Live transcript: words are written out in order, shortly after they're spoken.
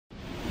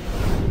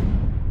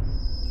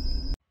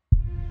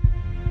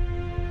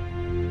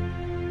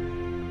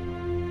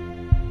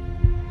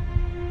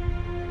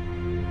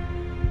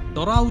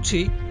डराउछि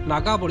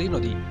नागाबली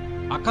नदी।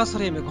 आकाश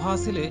रे मेघ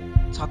आसिले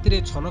छाती रे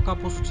छनका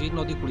पशुछि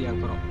नदी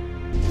कुड़ियांकर।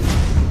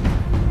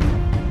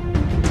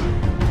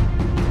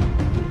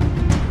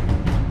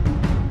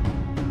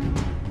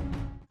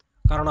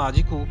 कारण आज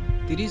को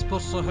 30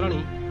 वर्ष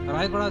हेलाणी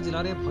रायगड़ा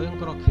जिले में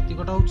भयंकर क्षति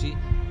घटाऊँच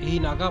यही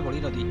नागाबली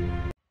नदी।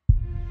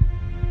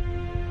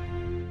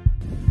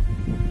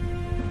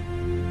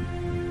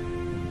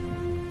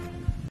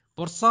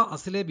 वर्षा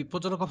आसिले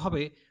विपज्जनक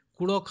भावे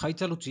कूल खाई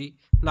चलुची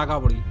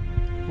नागाबली।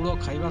 कूल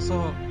खाइबा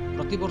सह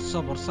प्रतिवर्ष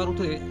वर्षा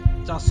ऋतु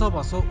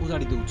चाषबास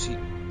उजाड़ी देउछि।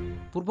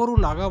 पूर्वरु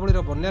नागाबली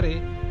बन्यार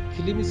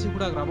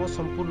खिलिमिशिगुड़ा ग्राम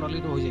संपूर्ण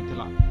लीन हो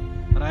जाइथिला।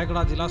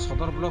 रायगड़ा जिला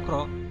सदर ब्लॉक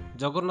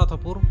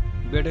जगन्नाथपुर,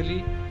 बेडेली,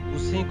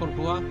 गुसेई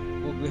कंटुआ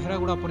और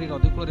बेहरागुड़ा परी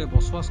नदीकूल में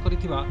बसवास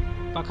करिथिबा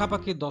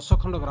पाखापाखि 10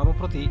 खंड ग्राम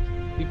प्रति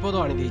विपद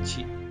आनी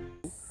देछि।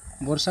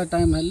 वर्षा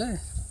टाइम हेले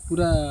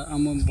पूरा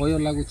आम भय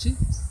लगुच।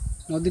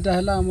 नदीटा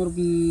है आम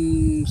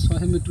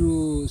 100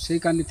 मीटर से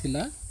कानी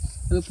थिला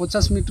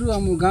 50 मीटर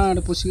आम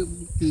गाँव पशि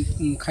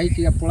खाई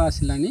पड़ा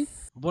आसलानी।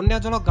 बन्या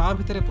जल गाँ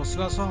भितर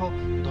पशिबा सह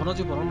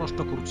धनजीवन नष्ट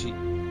करुछि।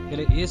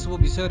 हेले ए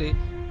सब विषय रे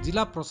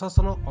जिला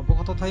प्रशासन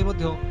अवगत थाई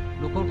मध्य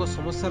लोकंक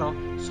समस्यार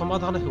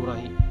समाधान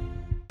हेउराही।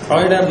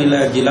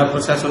 जिला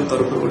प्रशासन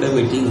तरफ गोटे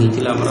मीटिंग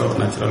होता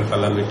natural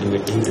calamity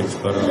meeting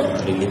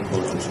relief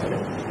force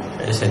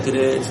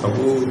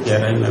सबू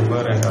केआरआई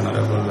member and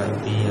honourable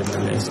MP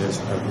MLA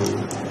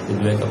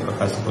उद्वेग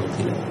प्रकाश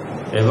करते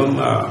एवं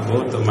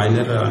बहुत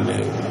माइनर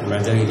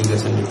मेजर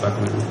इरिगेशन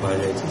डिपार्टमेंट को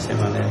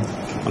कहुए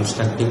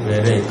कंस्ट्रक्टिव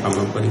वे कम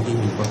कर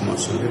विपद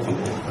मौसम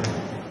कंप्लीट कर।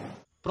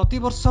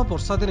 प्रतिवर्ष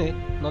वर्षा दिने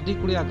नदी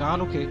कूलिया गाँ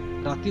लोके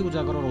राति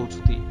उजागर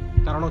रोचुती।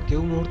 कारण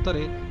केउ मुहूर्त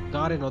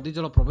गाँव में नदी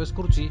जल प्रवेश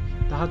करुच्ची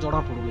ताहा जଣା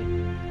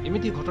पड़ुनी।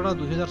 एमिति घटना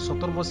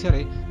 2017 मसीह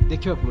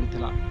देखा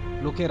मिलता।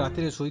 लोके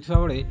राति शोइथिबा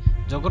बेले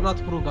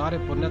जगन्नाथपुर गाँव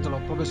में बन्या जल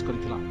प्रवेश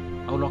करथिला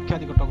आ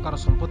लक्षाधिक टंकार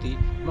संपत्ति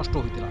नष्ट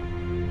होइतिला।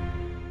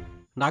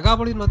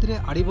 नागाबली नदी में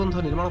आड़ीबंध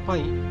निर्माण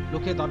पाई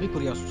लोके दाबी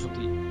करि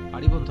आसुछथि।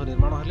 आड़ीबंध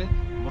निर्माण हेले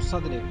वर्षा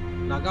दिने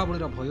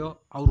नागाबलीर भय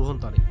आउ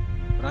रुहंतानी।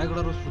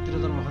 रायगड़ारू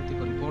श्रुतिरंजन महांती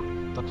रिपोर्ट,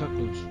 तक्षक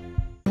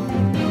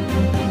न्यूज।